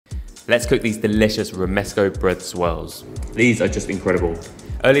Let's cook these delicious Romesco Bread Swirls. These are just incredible.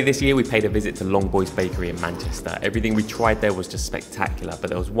 Earlier this year, we paid a visit to Long Bois bakery in Manchester. Everything we tried there was just spectacular, but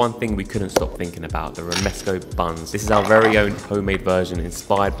there was one thing we couldn't stop thinking about, the Romesco buns. This is our very own homemade version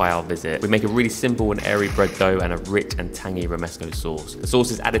inspired by our visit. We make a really simple and airy bread dough and a rich and tangy Romesco sauce. The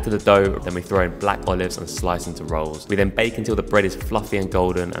sauce is added to the dough, then we throw in black olives and slice into rolls. We then bake until the bread is fluffy and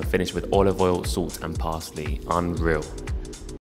golden and finish with olive oil, salt and parsley. Unreal.